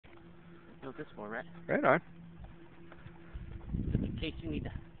what this for, right? Right on. In case you need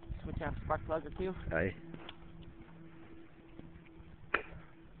to switch out a spark plug or two. Aye.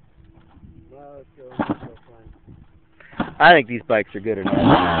 Well, let's go. Let's go fun. I think these bikes are good enough.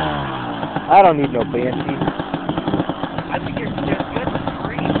 I don't need no fancy. I think you're good for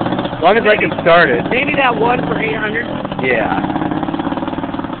free. As long as I can start it. Maybe that one for 800. Yeah.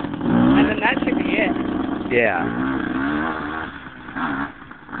 And then that should be it. Yeah.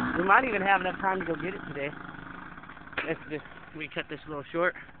 We might even have enough time to go get it today. If we cut this a little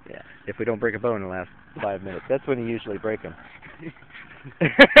short. Yeah. If we don't break a bone in the last 5 minutes. That's when you usually break them.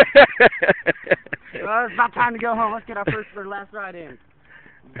 Well, it's about time to go home. Let's get our first or last ride in.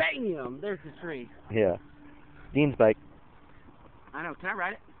 Bam! There's the tree. Yeah. Dean's bike. I know. Can I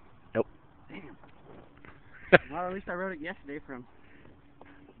ride it? Nope. Damn. Well, at least I rode it yesterday from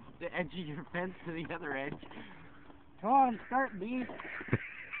the edge of your fence to the other edge. Come on, start, Dean.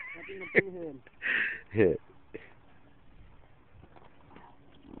 Hit.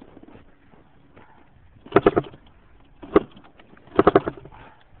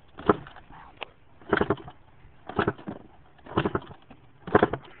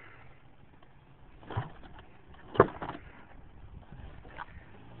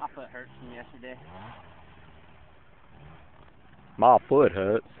 My foot hurts from yesterday. My foot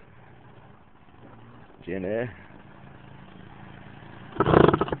hurts. Jenny.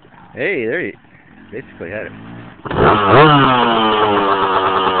 Hey, there you basically had it.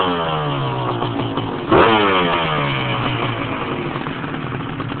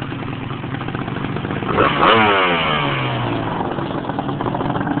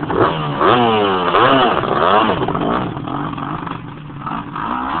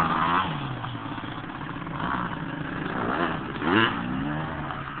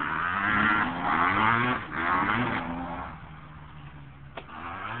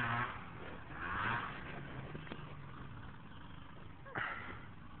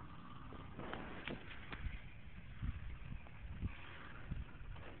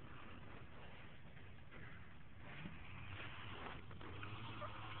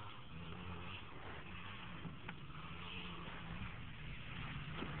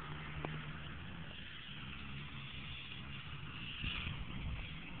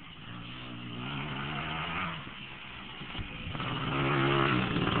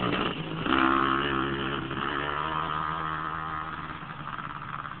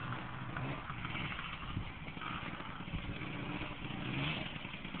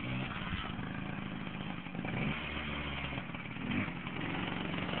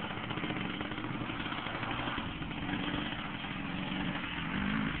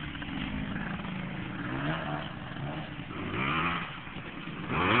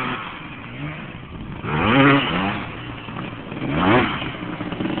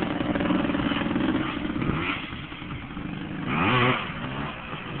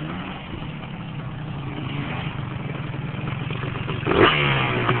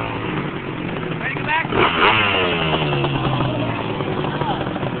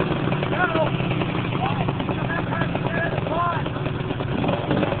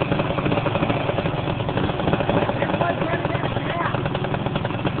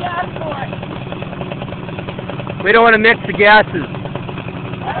 We don't want to mix the gases.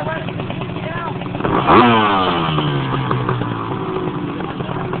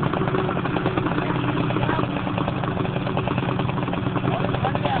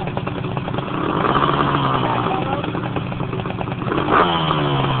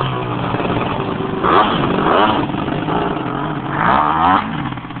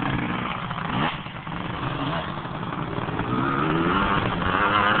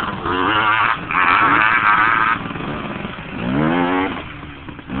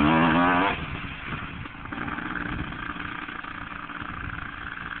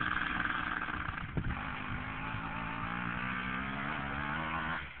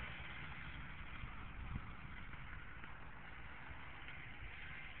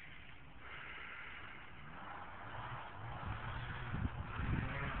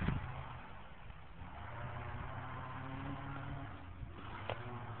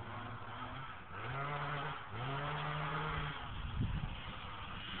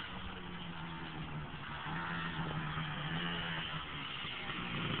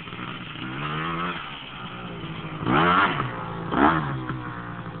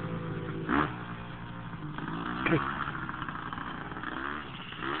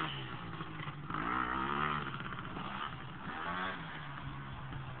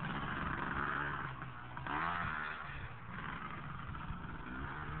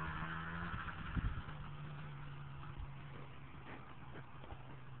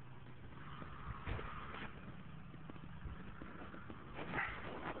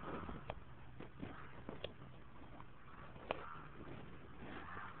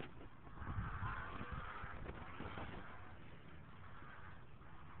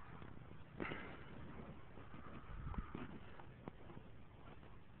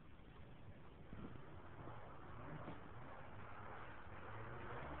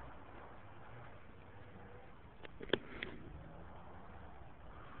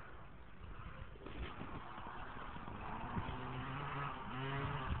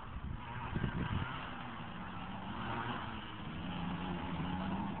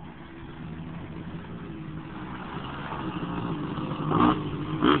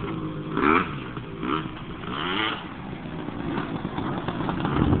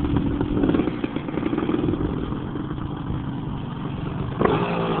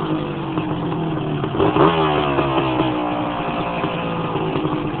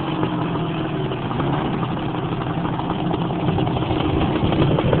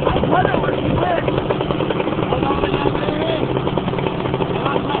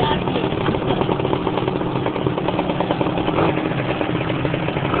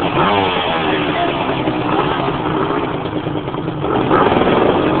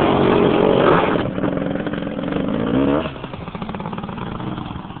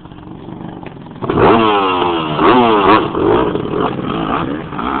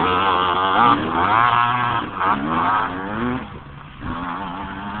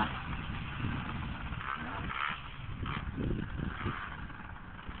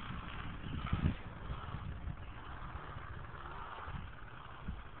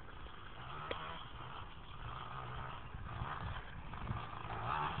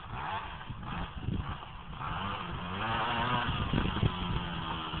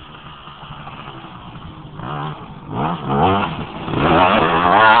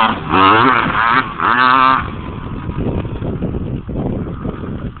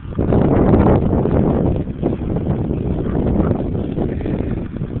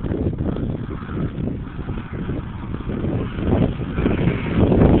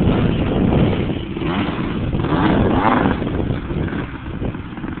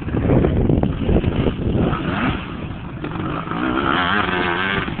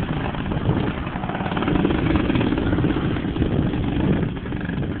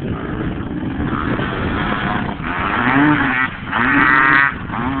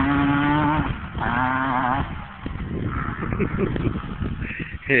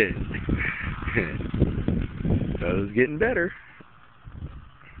 That was getting better.